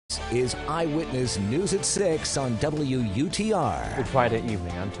Is Eyewitness News at 6 on WUTR. Good Friday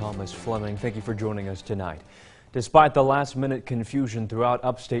evening. I'm Thomas Fleming. Thank you for joining us tonight. Despite the last-minute confusion throughout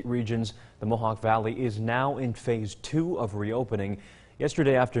upstate regions, the Mohawk Valley is now in Phase 2 of reopening.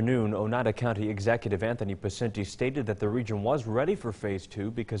 Yesterday afternoon, Oneida County Executive Anthony Pacenti stated that the region was ready for Phase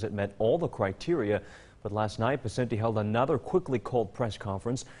 2 because it met all the criteria. But last night, Pacenti held another quickly called press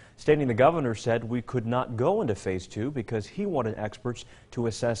conference, stating the governor said we could not go into Phase 2 because he wanted experts to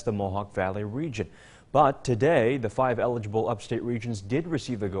assess the Mohawk Valley region. But today, the 5 eligible upstate regions did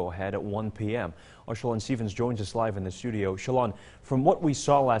receive the go-ahead at 1 p.m. Our Shalon Stevens joins us live in the studio. Shalon, from what we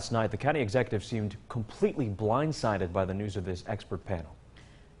saw last night, the county executive seemed completely blindsided by the news of this expert panel.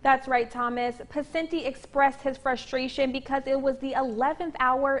 That's right, Thomas. Pacenti expressed his frustration because it was the 11th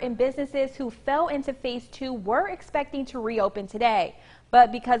hour and businesses who fell into Phase 2 were expecting to reopen today.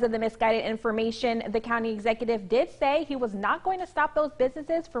 But because of the misguided information, the county executive did say he was not going to stop those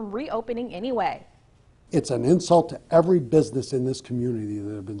businesses from reopening anyway. It's an insult to every business in this community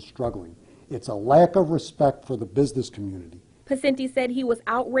that have been struggling. It's a lack of respect for the business community. Pacenti said he was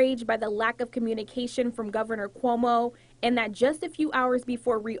outraged by the lack of communication from Governor Cuomo and that just a few hours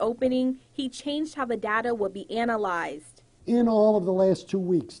before reopening, he changed how the data would be analyzed. In all of the last 2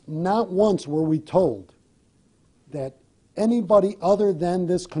 weeks, not once were we told that anybody other than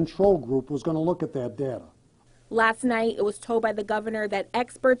this control group was going to look at that data. Last night, it was told by the governor that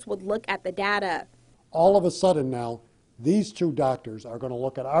experts would look at the data. All of a sudden now, these 2 doctors are going to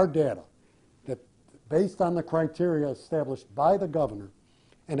look at our data that, based on the criteria established by the governor,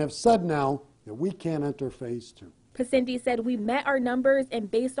 and have said now that we can't enter Phase 2. Pacenti said we met our numbers,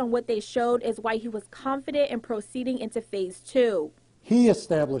 and based on what they showed is why he was confident in proceeding into Phase 2. He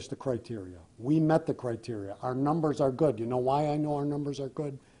established the criteria. We met the criteria. Our numbers are good. You know why I know our numbers are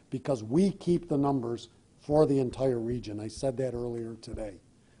good? Because we keep the numbers for the entire region. I said that earlier today.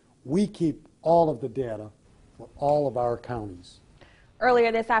 We keep all of the data for all of our counties.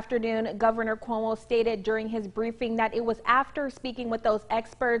 Earlier this afternoon, Governor Cuomo stated during his briefing that it was after speaking with those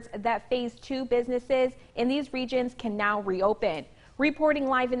experts that Phase 2 businesses in these regions can now reopen. Reporting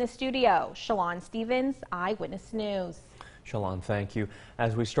live in the studio, Shalon Stevens, Eyewitness News. Shalon, thank you.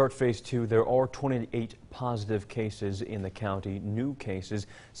 As we start Phase 2, there are 28 positive cases in the county, new cases.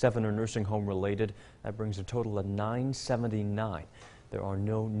 7 are nursing home related. That brings a total of 979. There are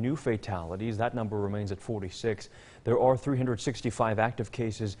no new fatalities. That number remains at 46. There are 365 active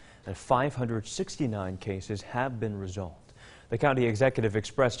cases and 569 cases have been resolved. The county executive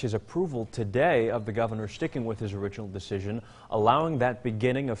expressed his approval today of the governor sticking with his original decision, allowing that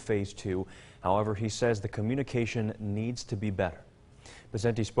beginning of Phase 2. However, he says the communication needs to be better.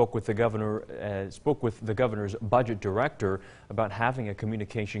 Pacenti spoke with the governor's budget director about having a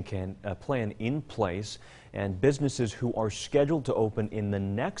communication plan in place, and businesses who are scheduled to open in the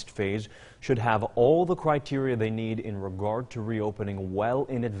next phase should have all the criteria they need in regard to reopening well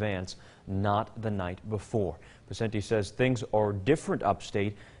in advance, not the night before. Pacenti says things are different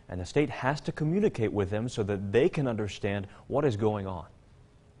upstate, and the state has to communicate with them so that they can understand what is going on.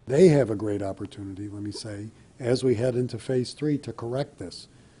 They have a great opportunity, let me say, as we head into Phase 3 to correct this,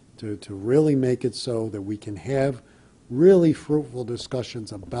 to really make it so that we can have really fruitful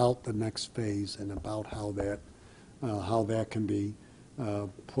discussions about the next phase and about how that can be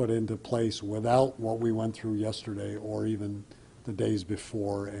put into place without what we went through yesterday or even the days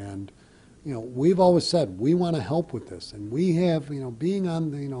before. And you know, we've always said we want to help with this, and we have, being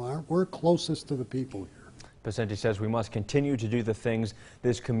on, we're closest to the people here. Pacenti says we must continue to do the things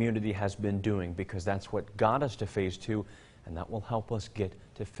this community has been doing because that's what got us to Phase 2, and that will help us get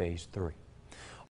to Phase 3.